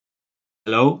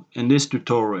Hello, in this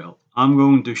tutorial I'm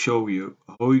going to show you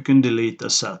how you can delete a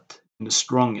set in the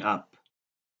Strong app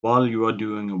while you are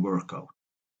doing a workout.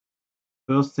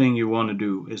 First thing you want to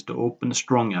do is to open the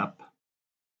Strong app,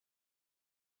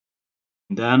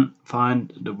 and then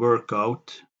find the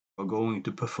workout you are going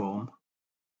to perform.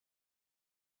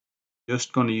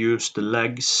 Just going to use the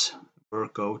legs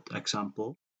workout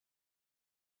example.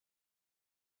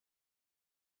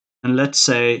 And let's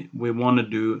say we want to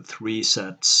do 3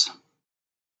 sets,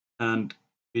 and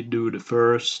we do the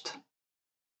first,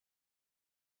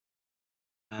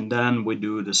 and then we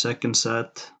do the second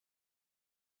set,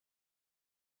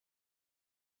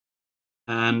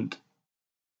 and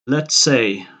let's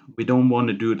say we don't want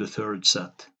to do the third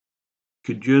set.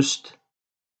 You could just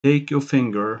take your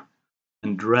finger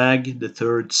and drag the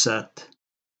third set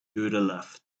to the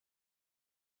left.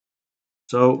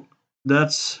 So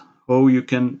that's how you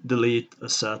can delete a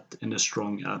set in the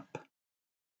Strong app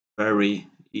very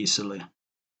easily.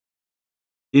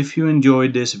 If you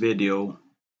enjoyed this video,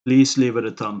 please leave it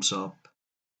a thumbs up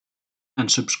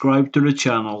and subscribe to the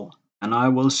channel, and I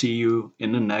will see you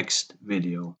in the next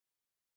video.